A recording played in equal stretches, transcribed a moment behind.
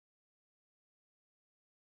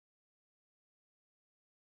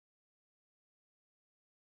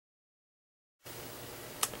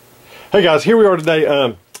Hey guys, here we are today.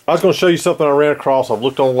 I was going to show you something I ran across. I've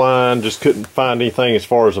looked online, just couldn't find anything as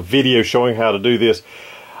far as a video showing how to do this.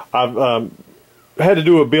 I've had to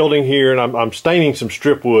do a building here, and I'm staining some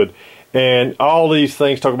stripwood. And all these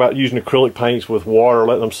things talk about using acrylic paints with water,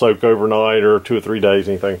 letting them soak overnight or 2 or 3 days,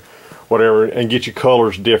 anything, whatever, and get your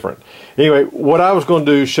colors different. Anyway, what I was going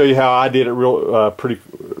to do is show you how I did it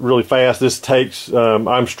really fast. This takes,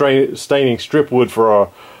 I'm staining stripwood for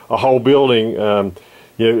a whole building.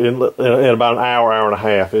 In about an hour, hour and a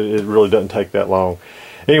half. It really doesn't take that long.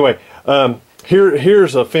 Anyway,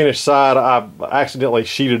 here's a finished side. I accidentally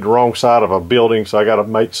sheeted the wrong side of a building, so I got to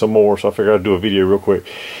make some more. So I figured I'd do a video real quick.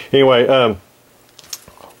 Anyway,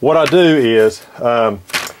 what I do is go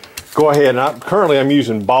ahead, and currently I'm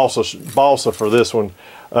using balsa for this one.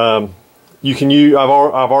 You can use. I've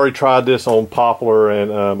already tried this on poplar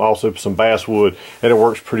and also some basswood, and it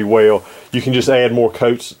works pretty well. You can just add more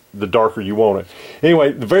coats the darker you want it.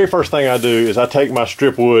 Anyway, the very first thing I do is I take my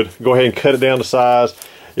stripwood, go ahead and cut it down to size.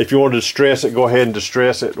 If you want to distress it, go ahead and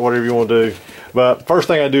distress it, whatever you want to do. But first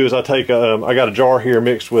thing I do is I take I got a jar here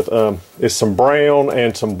mixed with it's some brown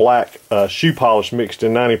and some black shoe polish mixed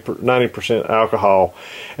in 90% alcohol,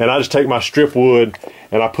 and I just take my stripwood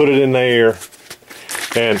and I put it in there.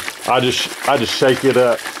 And I just shake it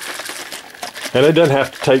up, and it doesn't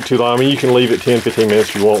have to take too long. I mean, you can leave it 10-15 minutes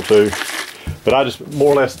if you want to, but I just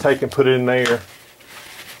more or less take and put it in there,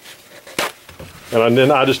 and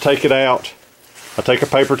then I just take it out. I take a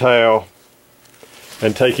paper towel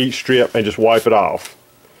and take each strip and just wipe it off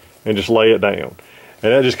and just lay it down,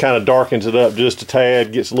 and that just kind of darkens it up just a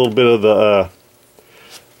tad, gets a little bit of the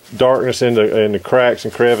darkness in the cracks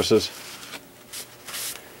and crevices.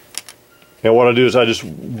 And what I do is I just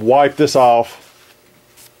wipe this off.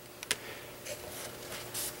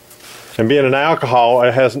 And being an alcohol,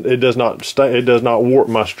 it does not warp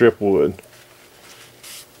my stripwood,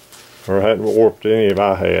 or it hadn't warped any if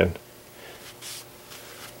I had.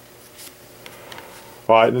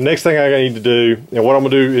 All right, the next thing I need to do, and what I'm gonna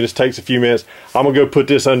do, it just takes a few minutes. I'm gonna go put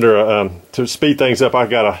this under to speed things up. I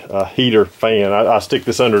got a heater fan. I stick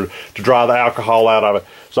this under to dry the alcohol out of it.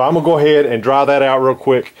 So I'm gonna go ahead and dry that out real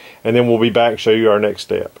quick, and then we'll be back and show you our next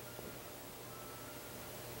step.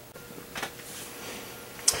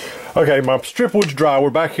 Okay, my stripwood's dry. We're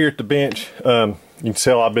back here at the bench. You can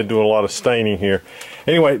tell I've been doing a lot of staining here.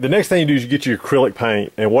 Anyway, the next thing you do is you get your acrylic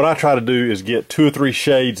paint, and what I try to do is get 2 or 3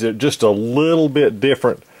 shades that are just a little bit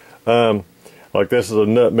different. Like this is a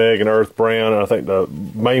nutmeg and earth brown, and I think the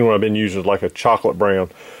main one I've been using is like a chocolate brown.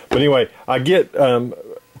 But anyway, I get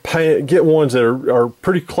ones that are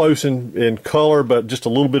pretty close in color, but just a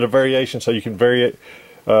little bit of variation, so you can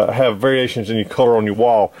have variations in your color on your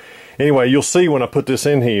wall. Anyway, you'll see when I put this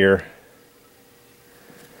in here,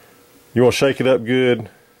 you want to shake it up good,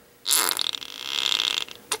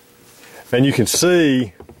 and you can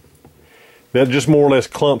see that it just more or less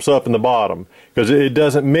clumps up in the bottom because it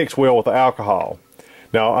doesn't mix well with the alcohol.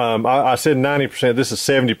 Now, I said 90%. This is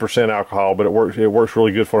 70% alcohol, but it works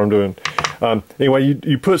really good for what I'm doing. Anyway,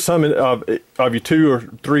 you put some of your 2 or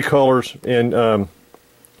 3 colors in,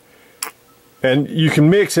 and you can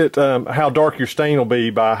mix it how dark your stain will be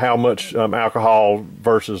by how much alcohol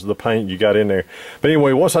versus the paint you got in there. But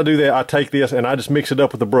anyway, once I do that, I take this and I just mix it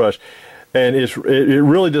up with the brush, and it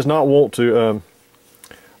really does not want to.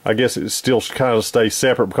 I guess it still kind of stays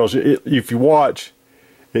separate because if you watch,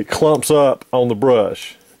 it clumps up on the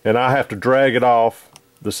brush, and I have to drag it off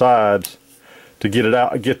the sides to get it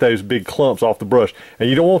out, get those big clumps off the brush. And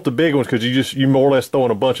you don't want the big ones because you're more or less throwing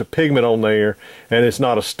a bunch of pigment on there, and it's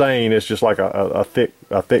not a stain, it's just like a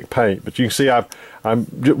thick paint. But you can see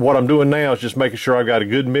what I'm doing now is just making sure I've got a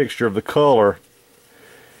good mixture of the color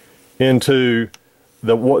into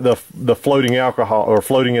the floating alcohol, or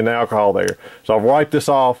floating in the alcohol there. So I'll wipe this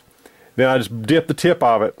off, then I just dip the tip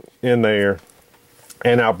of it in there,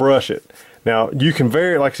 and I'll brush it. Now you can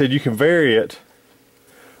vary, like I said, you can vary it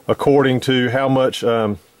according to how much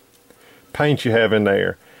paint you have in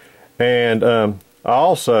there. And I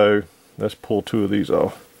also, let's pull 2 of these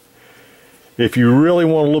off. If you really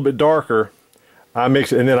want a little bit darker, I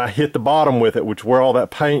mix it, and then I hit the bottom with it, which is where all that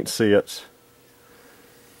paint sits.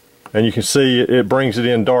 And you can see it brings it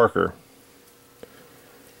in darker.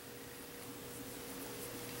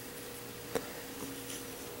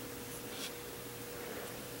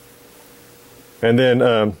 And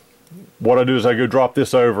then what I do is I go drop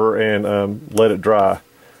this over and let it dry.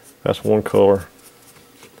 That's one color.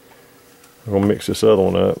 I'm going to mix this other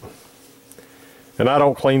one up. And I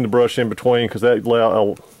don't clean the brush in between because I'll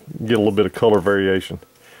get a little bit of color variation.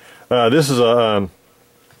 This is I've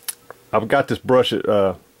got this brush at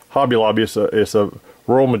Hobby Lobby. It's a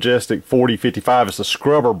Royal Majestic 4055. It's a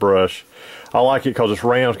scrubber brush. I like it because it's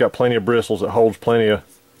round, it's got plenty of bristles, it holds plenty of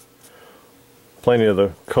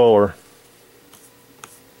the color.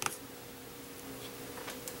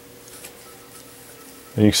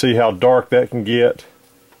 And you can see how dark that can get.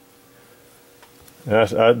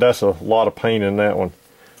 That's a lot of paint in that one.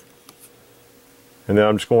 And then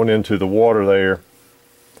I'm just going into the water there.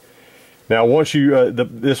 Now once you,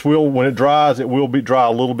 this will, when it dries, it will be dry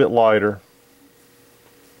a little bit lighter.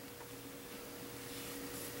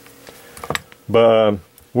 But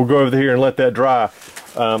we'll go over here and let that dry.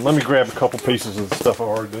 Let me grab a couple pieces of the stuff I've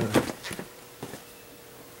already done.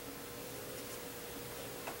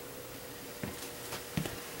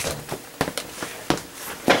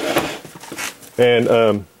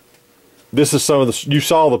 And this is some of the, you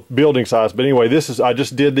saw the building size, but anyway, this is, I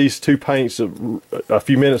just did these two paints a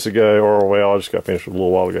few minutes ago, or well, I just got finished a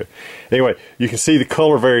little while ago. Anyway, you can see the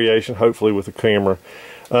color variation, hopefully with the camera.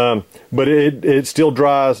 But it still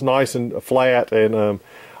dries nice and flat, and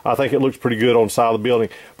I think it looks pretty good on the side of the building.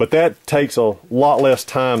 But that takes a lot less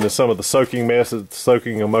time than some of the soaking methods,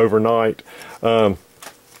 soaking them overnight. You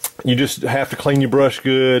just have to clean your brush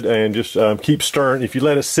good and just keep stirring. If you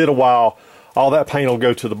let it sit a while, all that paint will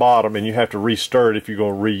go to the bottom, and you have to re-stir it if you're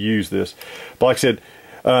going to reuse this. But like I said,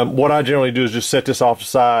 what I generally do is just set this off the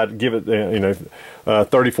side, give it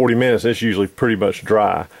 30-40 minutes. It's usually pretty much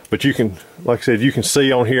dry. But you can, like I said, you can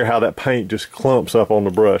see on here how that paint just clumps up on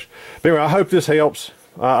the brush. But anyway, I hope this helps.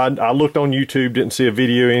 I looked on YouTube, didn't see a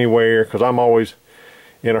video anywhere because I'm always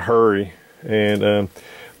in a hurry, and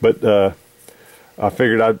I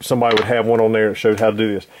figured somebody would have one on there that showed how to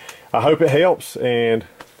do this. I hope it helps, and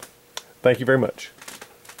thank you very much.